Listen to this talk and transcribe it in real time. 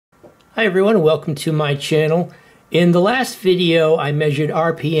Hi everyone, welcome to my channel. In the last video I measured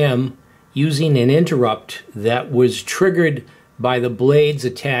RPM using an interrupt that was triggered by the blades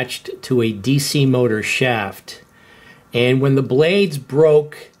attached to a DC motor shaft. And when the blades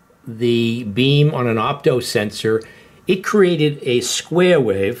broke the beam on an opto sensor, it created a square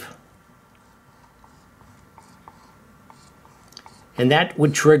wave, and that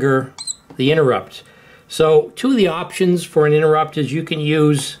would trigger the interrupt. So two of the options for an interrupt is you can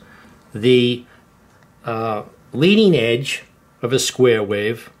use the leading edge of a square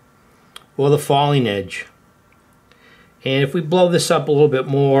wave or the falling edge. And if we blow this up a little bit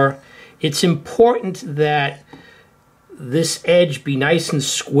more, it's important that this edge be nice and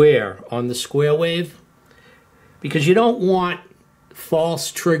square on the square wave, because you don't want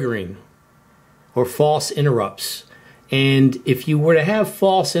false triggering or false interrupts. And if you were to have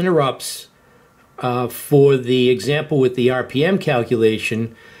false interrupts for the example with the RPM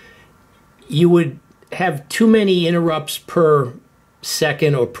calculation, you would have too many interrupts per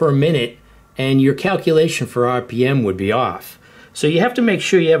second or per minute, and your calculation for RPM would be off. So you have to make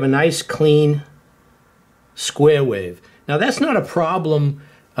sure you have a nice clean square wave. Now that's not a problem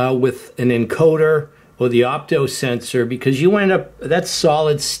with an encoder or the opto sensor, because you end up, that's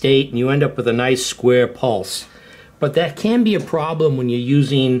solid state, and you end up with a nice square pulse. But that can be a problem when you're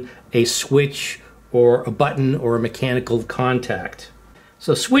using a switch or a button or a mechanical contact.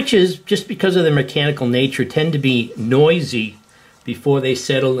 So switches, just because of their mechanical nature, tend to be noisy before they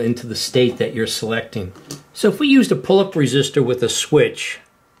settle into the state that you're selecting. So if we used a pull-up resistor with a switch,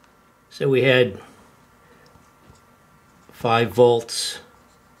 say we had 5 volts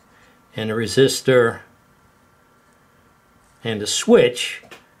and a resistor and a switch,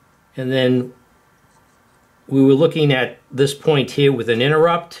 and then we were looking at this point here with an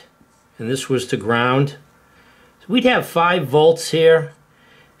interrupt, and this was to ground. So we'd have 5 volts here,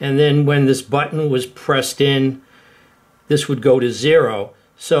 and then when this button was pressed in, this would go to 0.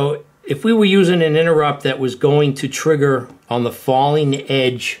 So if we were using an interrupt that was going to trigger on the falling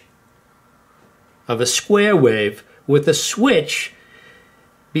edge of a square wave with a switch,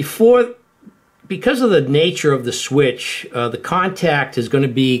 because of the nature of the switch, the contact is going to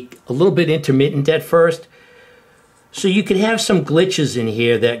be a little bit intermittent at first. So you could have some glitches in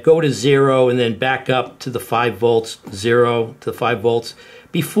here that go to 0 and then back up to the 5 volts, 0 to 5 volts,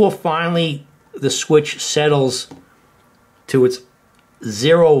 before finally the switch settles to its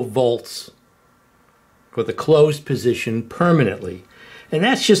 0 volts or the closed position permanently. And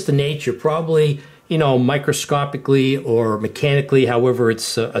that's just the nature, probably, you know, microscopically or mechanically, however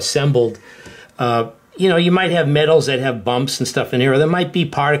it's assembled. You know, you might have metals that have bumps and stuff in here, or there might be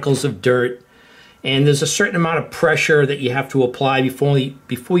particles of dirt. And there's a certain amount of pressure that you have to apply before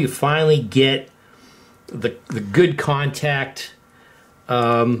you finally get the good contact,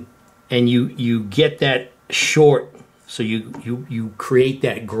 and you get that short, so you create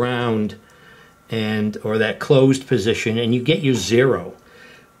that ground or that closed position, and you get your 0.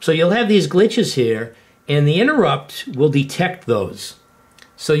 So you'll have these glitches here, and the interrupt will detect those.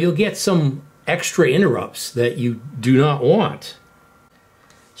 So you'll get some extra interrupts that you do not want.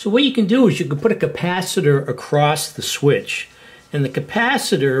 So what you can do is you can put a capacitor across the switch, and the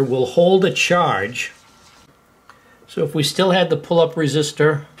capacitor will hold a charge. So if we still had the pull-up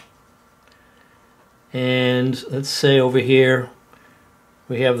resistor, and let's say over here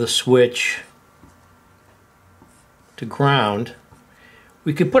we have the switch to ground,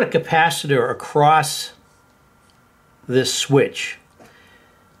 we could put a capacitor across this switch.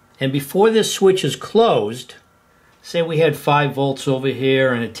 And before this switch is closed, say we had 5 volts over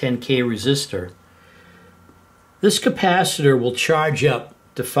here and a 10K resistor, this capacitor will charge up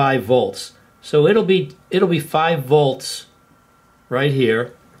to 5 volts. So it'll be 5 volts right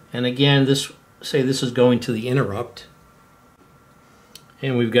here. And again, say this is going to the interrupt,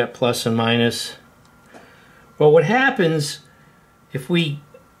 and we've got plus and minus. Well, what happens if we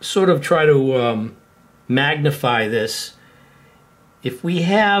sort of try to magnify this, if we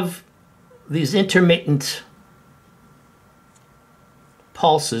have these intermittent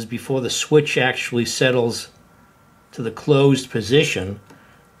pulses before the switch actually settles to the closed position.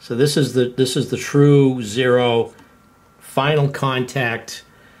 So this is the true 0. Final contact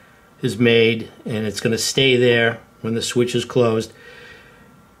is made, and it's going to stay there when the switch is closed.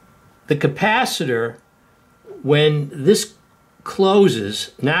 The capacitor, when this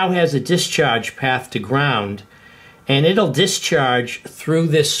closes, now has a discharge path to ground, and it'll discharge through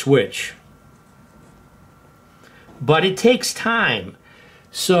this switch. But it takes time.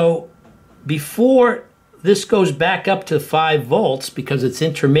 So before this goes back up to 5 volts, because it's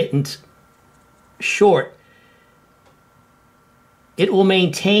intermittent short, it will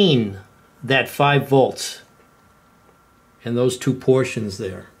maintain that 5 volts and those 2 portions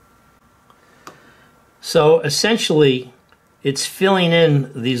there. So essentially, it's filling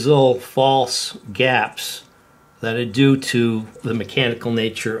in these little false gaps that are due to the mechanical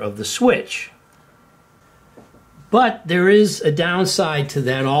nature of the switch. But there is a downside to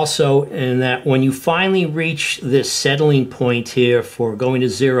that also, in that when you finally reach this settling point here for going to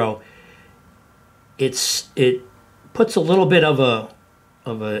 0, it puts a little bit of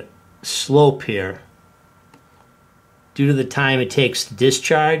a slope here due to the time it takes to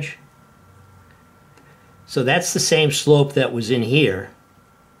discharge. So that's the same slope that was in here.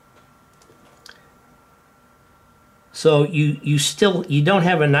 So you don't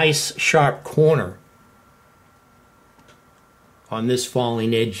have a nice sharp corner on this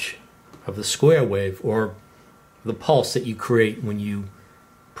falling edge of the square wave, or the pulse that you create when you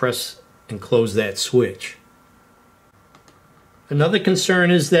press and close that switch. Another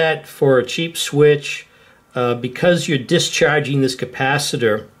concern is that for a cheap switch, because you're discharging this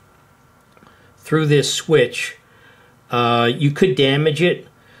capacitor through this switch, you could damage it.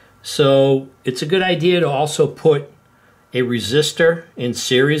 So it's a good idea to also put a resistor in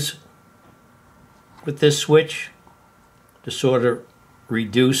series with this switch to sort of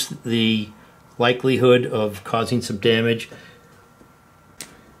reduce the likelihood of causing some damage.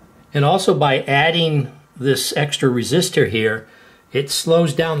 And also, by adding this extra resistor here, it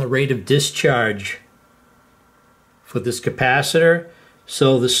slows down the rate of discharge for this capacitor.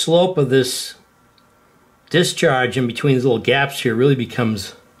 So the slope of this discharge in between these little gaps here really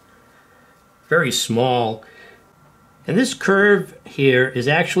becomes very small. And this curve here is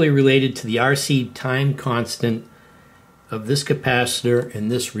actually related to the RC time constant of this capacitor and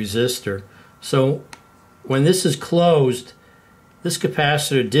this resistor. So when this is closed, this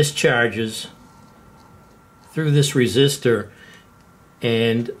capacitor discharges through this resistor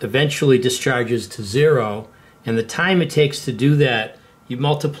and eventually discharges to 0. And the time it takes to do that, you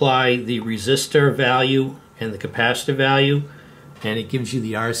multiply the resistor value and the capacitor value, and it gives you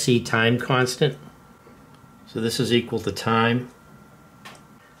the RC time constant. So this is equal to time.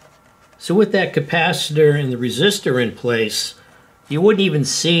 So with that capacitor and the resistor in place, you wouldn't even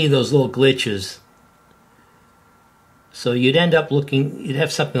see those little glitches. So you'd end up you'd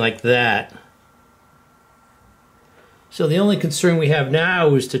have something like that. So the only concern we have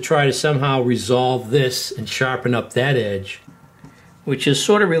now is to try to somehow resolve this and sharpen up that edge, which is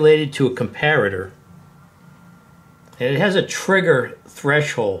sort of related to a comparator. And it has a trigger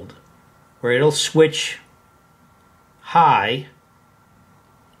threshold where it'll switch high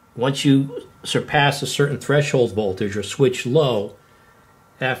once you surpass a certain threshold voltage, or switch low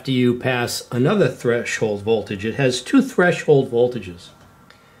after you pass another threshold voltage. It has 2 threshold voltages.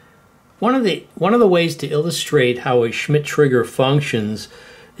 One of the ways to illustrate how a Schmidt trigger functions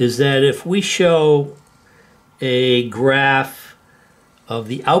is that if we show a graph of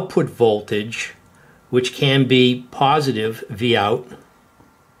the output voltage, which can be positive V out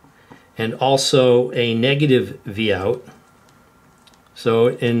and also a negative V out. So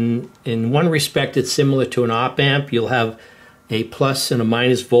in one respect, it's similar to an op amp. You'll have a plus and a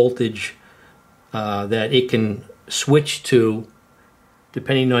minus voltage that it can switch to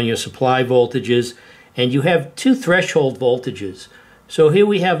depending on your supply voltages, and you have 2 threshold voltages. So here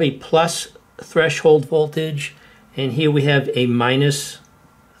we have a plus threshold voltage, and here we have a minus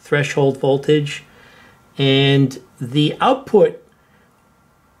threshold voltage, and the output,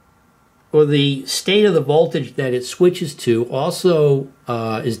 or the state of the voltage that it switches to, also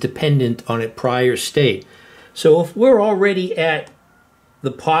is dependent on its prior state. So if we're already at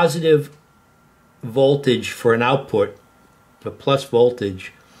the positive voltage for an output, the plus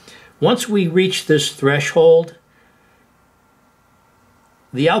voltage, once we reach this threshold,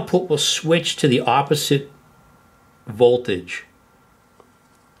 the output will switch to the opposite voltage.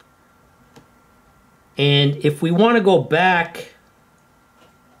 And if we want to go back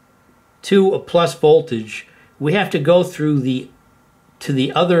to a plus voltage, we have to go through to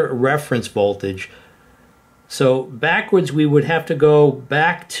the other reference voltage. So backwards, we would have to go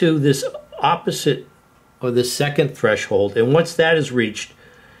back to this opposite, or the second threshold, and once that is reached,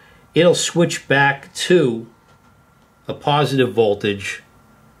 it'll switch back to a positive voltage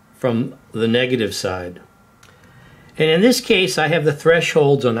from the negative side. And in this case, I have the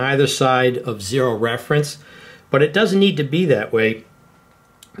thresholds on either side of 0 reference, but it doesn't need to be that way.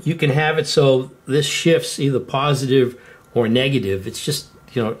 You can have it so this shifts either positive or negative. It's just,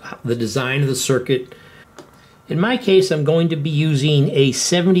 the design of the circuit. In my case, I'm going to be using a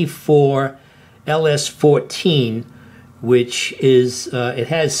 74 LS14, which is, it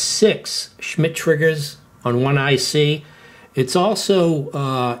has 6 Schmidt triggers on one IC, It's also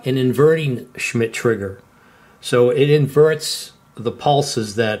an inverting Schmitt trigger. So it inverts the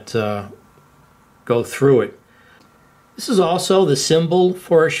pulses that go through it. This is also the symbol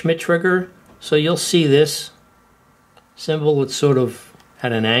for a Schmitt trigger. So you'll see this symbol. It's sort of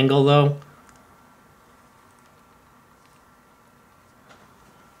at an angle though.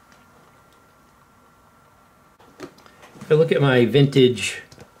 If I look at my vintage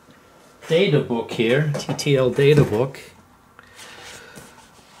data book here, TTL data book,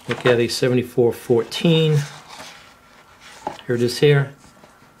 look at a 7414. Here it is here.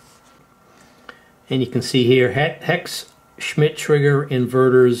 And you can see here hex Schmitt trigger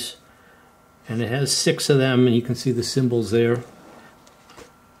inverters, and it has 6 of them, and you can see the symbols there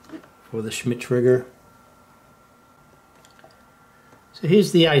for the Schmitt trigger. So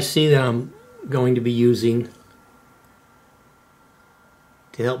here's the IC that I'm going to be using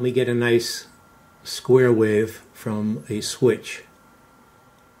to help me get a nice square wave from a switch.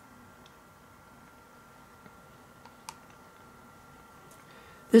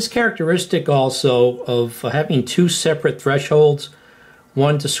 This characteristic also of having 2 separate thresholds,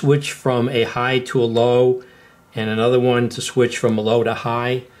 one to switch from a high to a low and another one to switch from a low to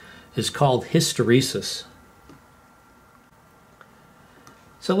high, is called hysteresis.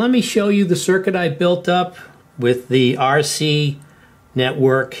 So let me show you the circuit I built up with the RC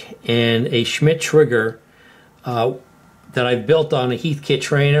network and a Schmitt trigger that I've built on a Heathkit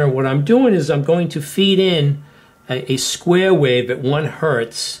trainer. What I'm doing is I'm going to feed in a square wave at 1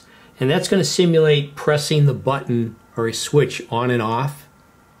 hertz, and that's going to simulate pressing the button or a switch on and off.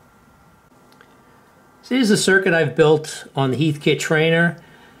 So here's the circuit I've built on the Heathkit trainer,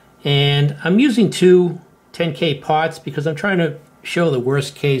 and I'm using 2 10K pots because I'm trying to show the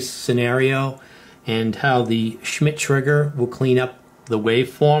worst case scenario and how the Schmitt trigger will clean up the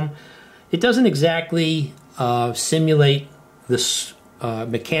waveform. It doesn't exactly simulate this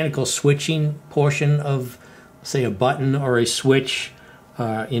mechanical switching portion of, say, a button or a switch,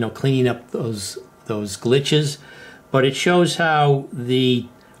 cleaning up those glitches, but it shows how the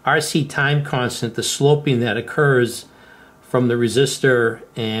RC time constant, the sloping that occurs from the resistor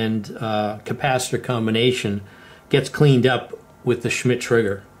and capacitor combination, gets cleaned up with the Schmitt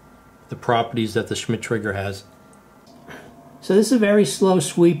trigger, the properties that the Schmitt trigger has. So this is a very slow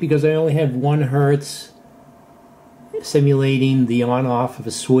sweep because I only have 1 hertz simulating the on-off of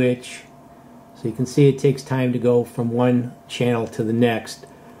a switch. So you can see it takes time to go from one channel to the next.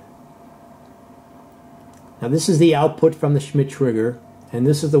 Now this is the output from the Schmitt trigger, and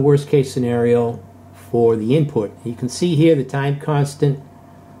this is the worst case scenario for the input. You can see here the time constant.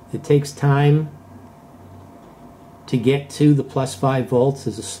 It takes time to get to the plus 5 volts.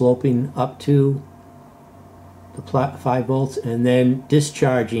 There's a sloping up to the 5 volts, and then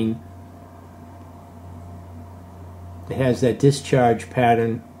discharging. It has that discharge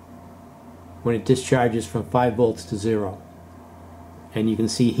pattern when it discharges from 5 volts to 0. And you can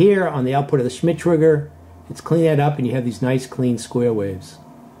see here on the output of the Schmitt trigger, it's cleaned that up and you have these nice clean square waves.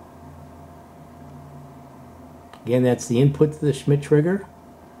 Again, that's the input to the Schmitt trigger,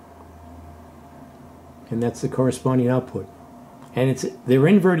 and that's the corresponding output. And they're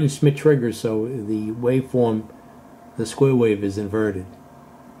inverting Schmitt triggers, so the waveform, the square wave, is inverted.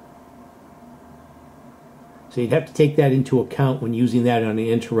 So you'd have to take that into account when using that on an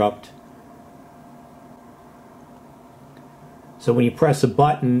interrupt. So when you press a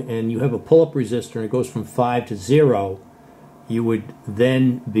button and you have a pull-up resistor and it goes from 5 to 0, you would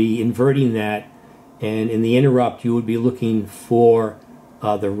then be inverting that, and in the interrupt you would be looking for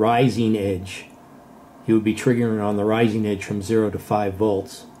the rising edge. You would be triggering on the rising edge from 0 to 5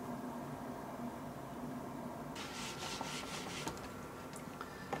 volts.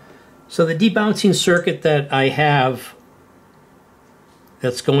 So the debouncing circuit that I have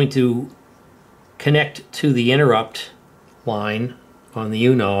that's going to connect to the interrupt line on the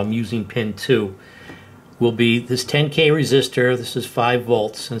Uno, I'm using pin 2, will be this 10K resistor. This is 5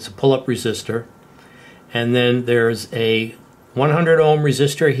 volts, and it's a pull-up resistor. And then there's a 100 ohm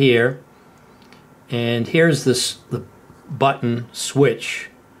resistor here, and here's the button switch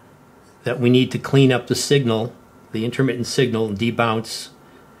that we need to clean up the signal, the intermittent signal, and debounce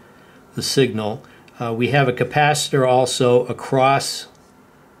the signal. We have a capacitor also across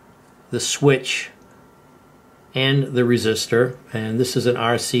the switch and the resistor, and this is an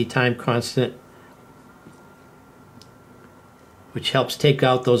RC time constant which helps take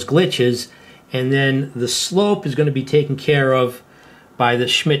out those glitches, and then the slope is going to be taken care of by the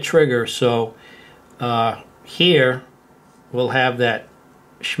Schmitt trigger. So here we'll have that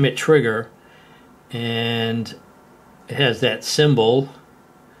Schmitt trigger, and it has that symbol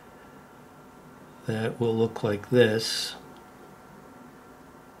that will look like this.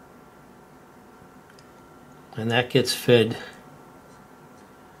 and that gets fed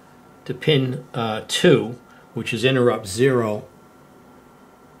to pin 2, which is interrupt 0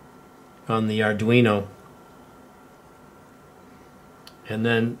 on the Arduino. And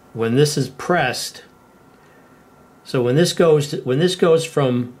then when this is pressed, so when this goes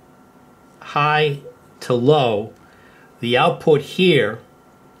from high to low, the output here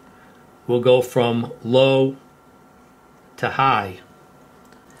will go from low to high.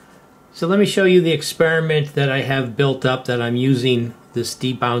 So let me show you the experiment that I have built up that I'm using this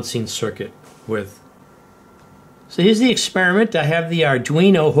debouncing circuit with. So here's the experiment. I have the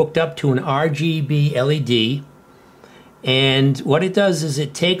Arduino hooked up to an RGB LED, and what it does is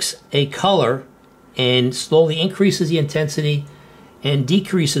it takes a color and slowly increases the intensity and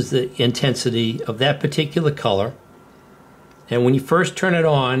decreases the intensity of that particular color. And when you first turn it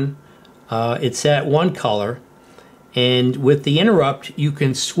on, it's at one color, and with the interrupt you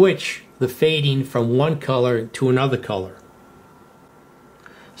can switch the fading from one color to another color.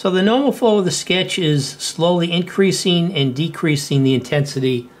 So the normal flow of the sketch is slowly increasing and decreasing the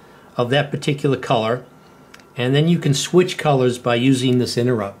intensity of that particular color, and then you can switch colors by using this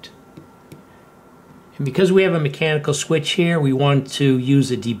interrupt. And because we have a mechanical switch here, we want to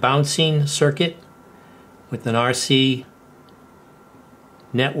use a debouncing circuit with an RC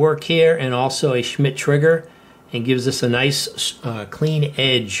network here and also a Schmidt trigger, and gives us a nice clean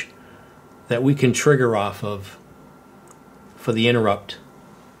edge that we can trigger off of for the interrupt.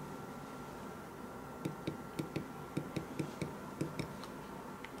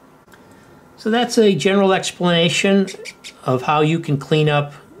 So that's a general explanation of how you can clean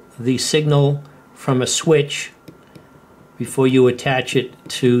up the signal from a switch before you attach it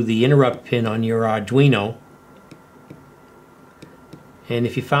to the interrupt pin on your Arduino. And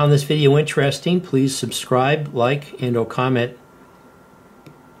if you found this video interesting, please subscribe, like, and/or comment.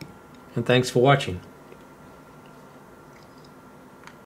 And thanks for watching.